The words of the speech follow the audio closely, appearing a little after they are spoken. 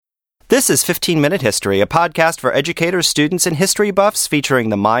This is 15-Minute History, a podcast for educators, students, and history buffs featuring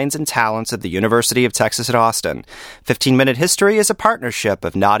the minds and talents of the University of Texas at Austin. 15-Minute History is a partnership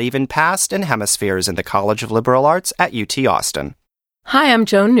of Not Even Past and Hemispheres in the College of Liberal Arts at UT Austin. Hi, I'm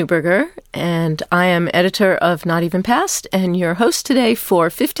Joan Neuberger, and I am editor of Not Even Past and your host today for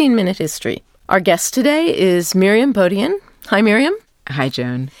 15-Minute History. Our guest today is Miriam Bodian. Hi, Miriam. Hi,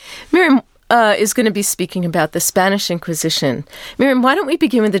 Joan. Miriam is going to be speaking about the Spanish Inquisition. Miriam, why don't we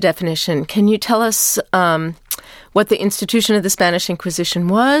begin with the definition? Can you tell us what the institution of the Spanish Inquisition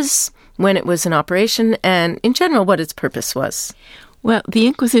was, when it was in operation, and in general what its purpose was? Well, the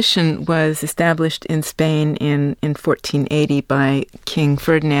Inquisition was established in Spain in 1480 by King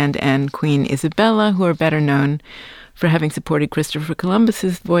Ferdinand and Queen Isabella, who are better known for having supported Christopher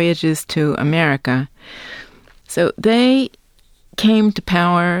Columbus's voyages to America. So they came to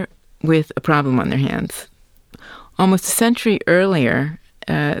power with a problem on their hands. Almost a century earlier,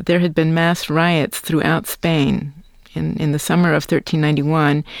 there had been mass riots throughout Spain in the summer of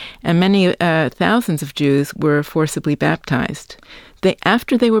 1391, and many thousands of Jews were forcibly baptized.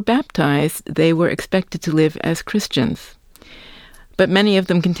 After they were baptized, they were expected to live as Christians. But many of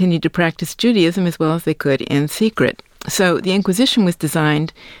them continued to practice Judaism as well as they could in secret. So the Inquisition was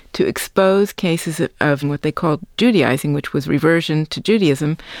designed to expose cases of what they called Judaizing, which was reversion to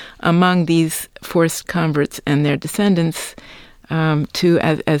Judaism, among these forced converts and their descendants,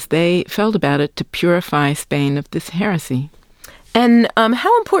 as they felt about it, to purify Spain of this heresy. And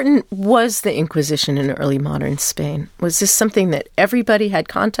how important was the Inquisition in early modern Spain? Was this something that everybody had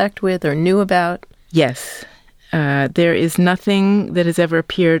contact with or knew about? Yes. There is nothing that has ever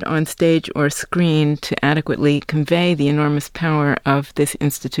appeared on stage or screen to adequately convey the enormous power of this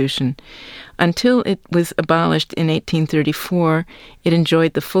institution. Until it was abolished in 1834, it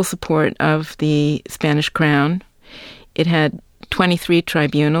enjoyed the full support of the Spanish crown. It had 23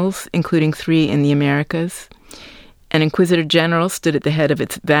 tribunals, including 3 in the Americas. An inquisitor general stood at the head of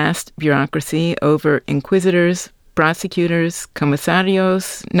its vast bureaucracy over inquisitors, prosecutors,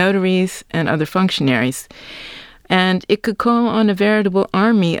 commissarios, notaries, and other functionaries. And it could call on a veritable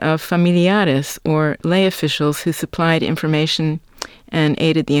army of familiares, or lay officials, who supplied information and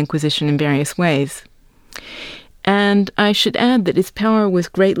aided the Inquisition in various ways. And I should add that its power was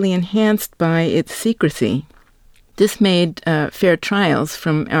greatly enhanced by its secrecy. This made fair trials,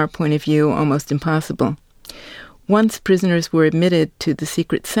 from our point of view, almost impossible. Once prisoners were admitted to the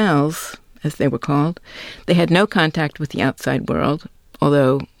secret cells, as they were called, they had no contact with the outside world,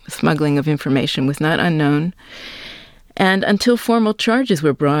 although smuggling of information was not unknown. And until formal charges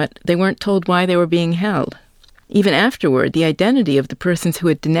were brought, they weren't told why they were being held. Even afterward, the identity of the persons who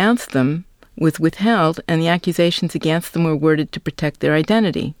had denounced them was withheld, and the accusations against them were worded to protect their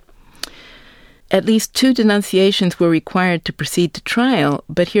identity. At least 2 denunciations were required to proceed to trial,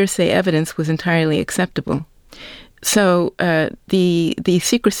 but hearsay evidence was entirely acceptable. So the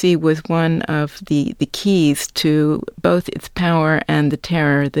secrecy was one of the keys to both its power and the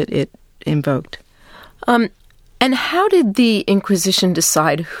terror that it invoked. And how did the Inquisition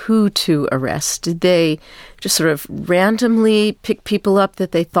decide who to arrest? Did they just sort of randomly pick people up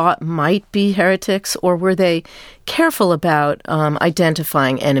that they thought might be heretics, or were they careful about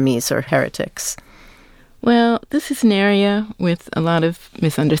identifying enemies or heretics? Well, this is an area with a lot of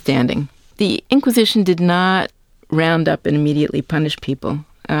misunderstanding. The Inquisition did not round up and immediately punish people.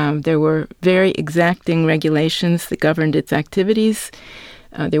 There were very exacting regulations that governed its activities.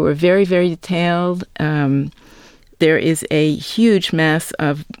 They were very, very detailed. There is a huge mass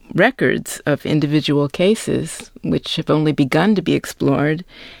of records of individual cases, which have only begun to be explored,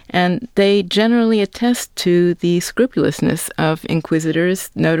 and they generally attest to the scrupulousness of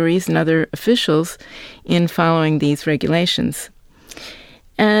inquisitors, notaries, and other officials in following these regulations.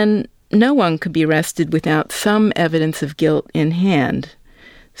 And no one could be arrested without some evidence of guilt in hand.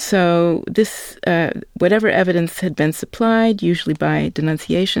 So this, whatever evidence had been supplied, usually by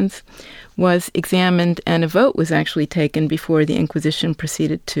denunciations, was examined, and a vote was actually taken before the Inquisition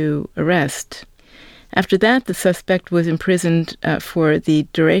proceeded to arrest. After that, the suspect was imprisoned for the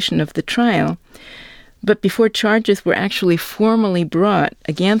duration of the trial. But before charges were actually formally brought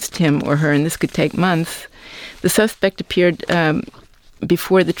against him or her, and this could take months, the suspect appeared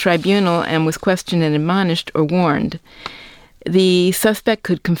before the tribunal and was questioned and admonished or warned. The suspect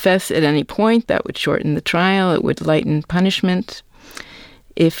could confess at any point. That would shorten the trial. It would lighten punishment.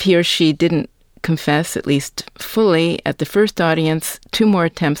 If he or she didn't confess, at least fully, at the first audience, 2 more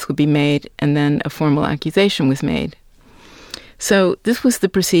attempts would be made, and then a formal accusation was made. So this was the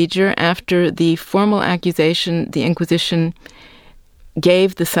procedure. After the formal accusation, the Inquisition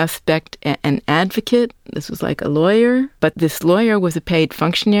gave the suspect an advocate. This was like a lawyer, but this lawyer was a paid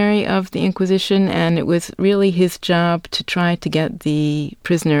functionary of the Inquisition, and it was really his job to try to get the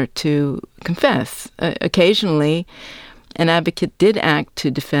prisoner to confess. Occasionally, an advocate did act to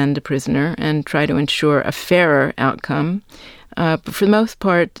defend a prisoner and try to ensure a fairer outcome, but for the most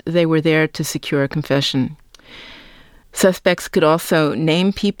part, they were there to secure a confession. Suspects could also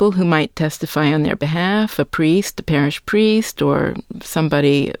name people who might testify on their behalf, a priest, a parish priest, or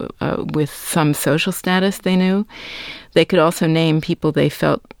somebody with some social status they knew. They could also name people they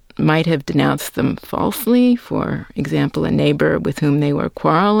felt might have denounced them falsely, for example, a neighbor with whom they were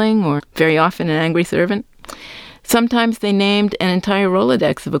quarreling, or very often an angry servant. Sometimes they named an entire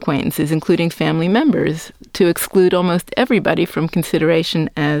Rolodex of acquaintances, including family members, to exclude almost everybody from consideration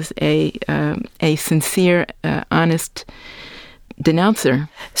as a sincere, honest denouncer.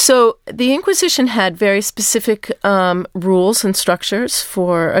 So the Inquisition had very specific rules and structures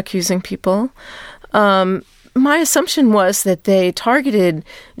for accusing people. My assumption was that they targeted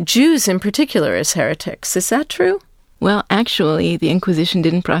Jews in particular as heretics. Is that true? Well, actually, the Inquisition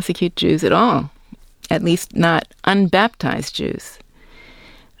didn't prosecute Jews at all. At least not unbaptized Jews.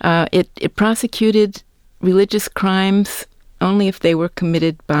 It prosecuted religious crimes only if they were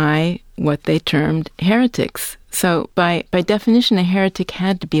committed by what they termed heretics. So by definition, a heretic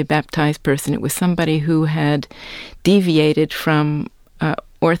had to be a baptized person. It was somebody who had deviated from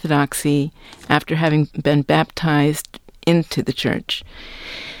orthodoxy after having been baptized into the church.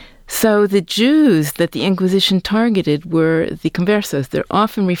 So the Jews that the Inquisition targeted were the conversos. They're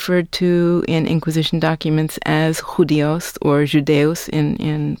often referred to in Inquisition documents as judios or judeus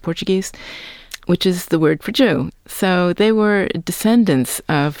in Portuguese, which is the word for Jew. So they were descendants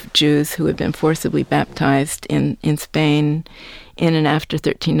of Jews who had been forcibly baptized in Spain in and after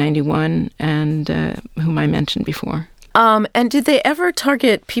 1391, and whom I mentioned before. And did they ever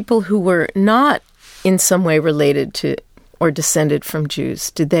target people who were not in some way related to or descended from Jews?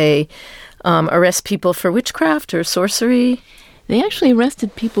 Did they arrest people for witchcraft or sorcery? They actually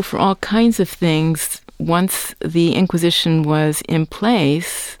arrested people for all kinds of things. Once the Inquisition was in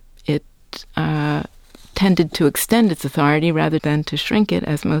place, it tended to extend its authority rather than to shrink it,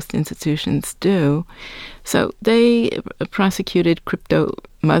 as most institutions do. So they prosecuted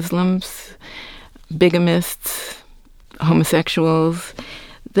crypto-Muslims, bigamists, homosexuals.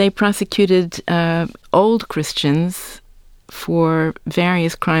 They prosecuted old Christians for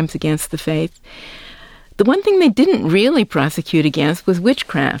various crimes against the faith. The one thing they didn't really prosecute against was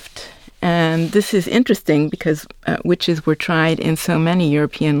witchcraft. And this is interesting because witches were tried in so many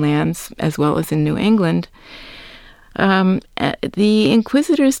European lands, as well as in New England. The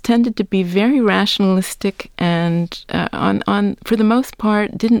Inquisitors tended to be very rationalistic and, for the most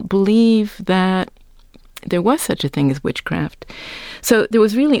part, didn't believe that there was such a thing as witchcraft. So there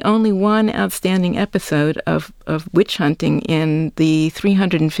was really only one outstanding episode of witch hunting in the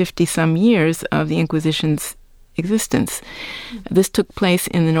 350-some years of the Inquisition's existence. This took place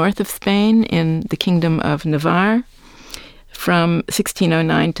in the north of Spain, in the Kingdom of Navarre, from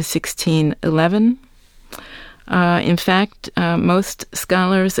 1609 to 1611. In fact, most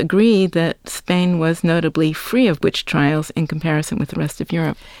scholars agree that Spain was notably free of witch trials in comparison with the rest of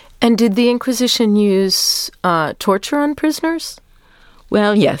Europe. And did the Inquisition use torture on prisoners?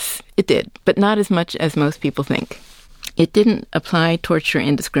 Well, yes, it did, but not as much as most people think. It didn't apply torture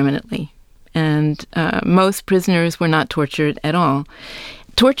indiscriminately, and most prisoners were not tortured at all.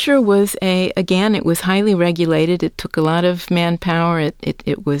 Torture was it was highly regulated. It took a lot of manpower.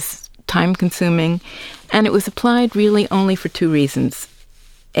 It was time-consuming, and it was applied really only for two reasons.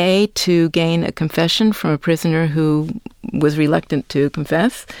 A, to gain a confession from a prisoner who was reluctant to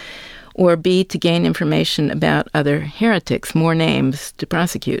confess, or B, to gain information about other heretics, more names to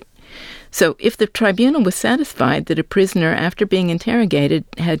prosecute. So if the tribunal was satisfied that a prisoner, after being interrogated,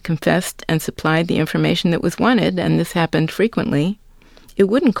 had confessed and supplied the information that was wanted, and this happened frequently, it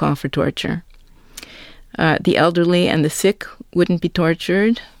wouldn't call for torture. The elderly and the sick wouldn't be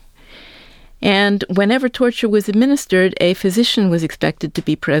tortured. And whenever torture was administered, a physician was expected to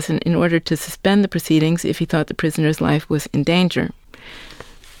be present in order to suspend the proceedings if he thought the prisoner's life was in danger.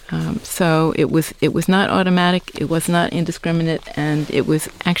 So it was not automatic, it was not indiscriminate, and it was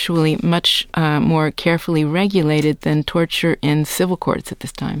actually much more carefully regulated than torture in civil courts at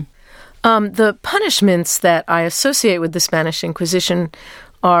this time. The punishments that I associate with the Spanish Inquisition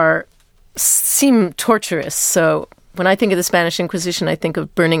seem torturous. So when I think of the Spanish Inquisition, I think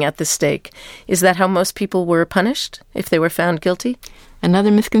of burning at the stake. Is that how most people were punished if they were found guilty?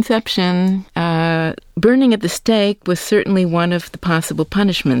 Another misconception. burning at the stake was certainly one of the possible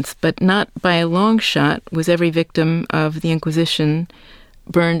punishments, but not by a long shot was every victim of the Inquisition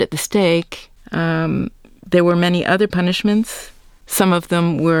burned at the stake. There were many other punishments. Some of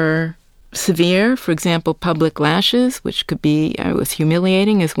them were severe, for example, public lashes, which could be was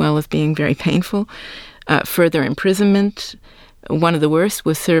humiliating as well as being very painful. Further imprisonment. One of the worst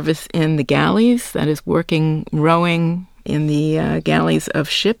was service in the galleys, that is, rowing in the galleys of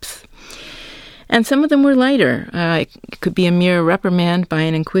ships. And some of them were lighter. It could be a mere reprimand by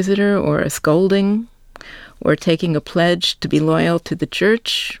an inquisitor, or a scolding, or taking a pledge to be loyal to the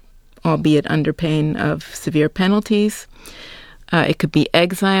church, albeit under pain of severe penalties. It could be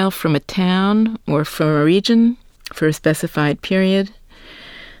exile from a town or from a region for a specified period.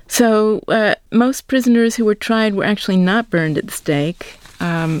 So most prisoners who were tried were actually not burned at the stake.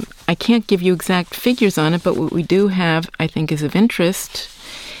 I can't give you exact figures on it, but what we do have, I think, is of interest.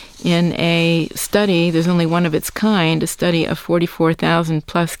 In a study, there's only one of its kind, a study of 44,000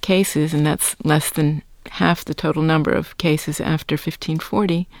 plus cases, and that's less than half the total number of cases after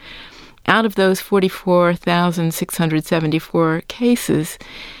 1540. Out of those 44,674 cases,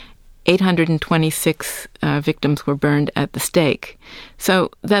 826 victims were burned at the stake.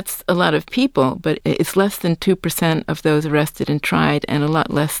 So that's a lot of people, but it's less than 2% of those arrested and tried, and a lot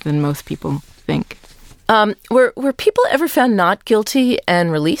less than most people think. Were people ever found not guilty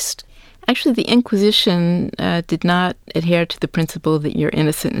and released? Actually, the Inquisition did not adhere to the principle that you're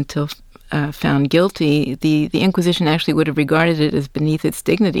innocent until found guilty. The Inquisition actually would have regarded it as beneath its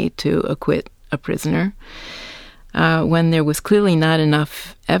dignity to acquit a prisoner. When there was clearly not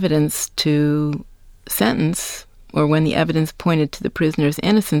enough evidence to sentence, or when the evidence pointed to the prisoner's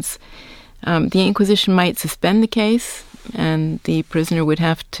innocence, the Inquisition might suspend the case, and the prisoner would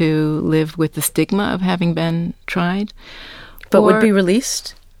have to live with the stigma of having been tried. But would be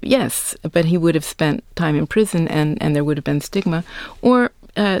released? Yes, but he would have spent time in prison, and there would have been stigma. Or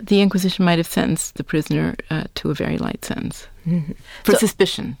the Inquisition might have sentenced the prisoner to a very light sentence for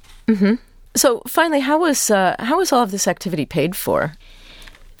suspicion. Mm-hmm. So finally, how was all of this activity paid for?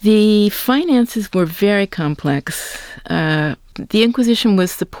 The finances were very complex. The Inquisition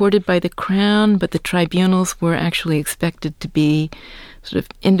was supported by the crown, but the tribunals were actually expected to be sort of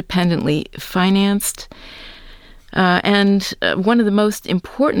independently financed. And one of the most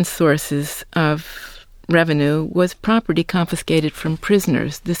important sources of revenue was property confiscated from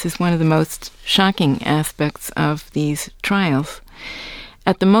prisoners. This is one of the most shocking aspects of these trials.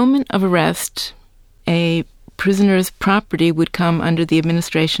 At the moment of arrest, a prisoner's property would come under the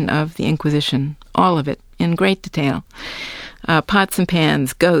administration of the Inquisition, all of it, in great detail. Pots and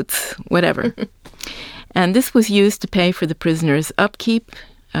pans, goats, whatever. And this was used to pay for the prisoner's upkeep,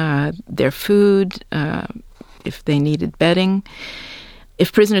 their food, if they needed bedding.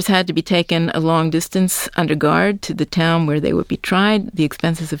 If prisoners had to be taken a long distance under guard to the town where they would be tried, the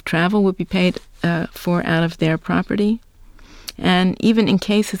expenses of travel would be paid for out of their property. And even in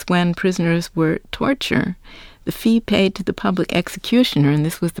cases when prisoners were tortured, the fee paid to the public executioner, and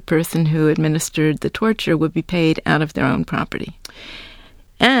this was the person who administered the torture, would be paid out of their own property.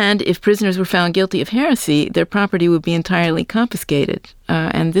 And if prisoners were found guilty of heresy, their property would be entirely confiscated.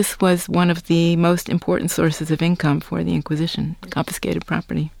 And this was one of the most important sources of income for the Inquisition, confiscated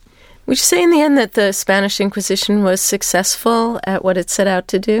property. Would you say in the end that the Spanish Inquisition was successful at what it set out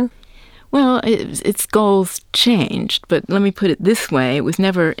to do? Well, its goals changed, but let me put it this way. It was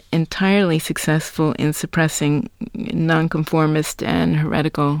never entirely successful in suppressing nonconformist and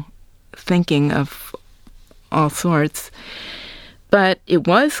heretical thinking of all sorts. But it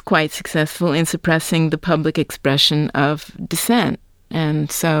was quite successful in suppressing the public expression of dissent. And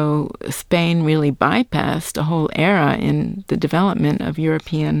so Spain really bypassed a whole era in the development of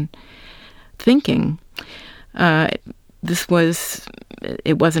European thinking.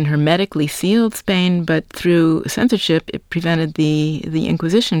 It wasn't hermetically sealed, Spain, but through censorship, it prevented the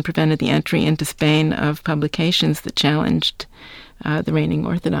Inquisition prevented the entry into Spain of publications that challenged the reigning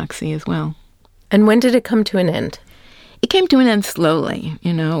orthodoxy as well. And when did it come to an end? It came to an end slowly.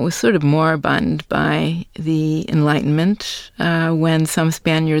 It was sort of moribund by the Enlightenment, when some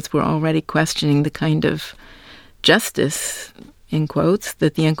Spaniards were already questioning the kind of justice, in quotes,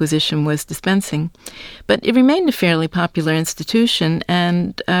 that the Inquisition was dispensing. But it remained a fairly popular institution,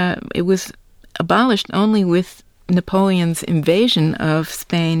 and it was abolished only with Napoleon's invasion of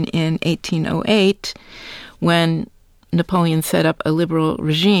Spain in 1808, when Napoleon set up a liberal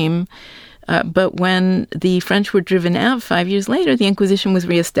regime. But when the French were driven out 5 years later, the Inquisition was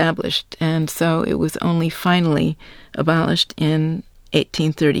reestablished, and so it was only finally abolished in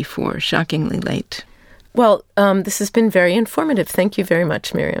 1834, shockingly late. Well, this has been very informative. Thank you very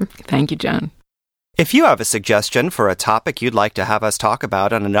much, Miriam. Thank you, John. If you have a suggestion for a topic you'd like to have us talk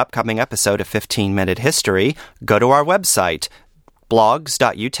about on an upcoming episode of 15 Minute History, go to our website,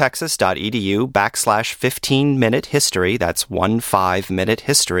 blogs.utexas.edu/15-minute history, that's 15-minute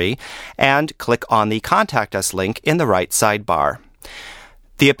history, and click on the Contact Us link in the right sidebar.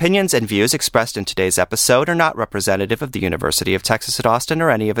 The opinions and views expressed in today's episode are not representative of the University of Texas at Austin or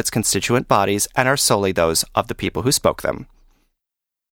any of its constituent bodies and are solely those of the people who spoke them.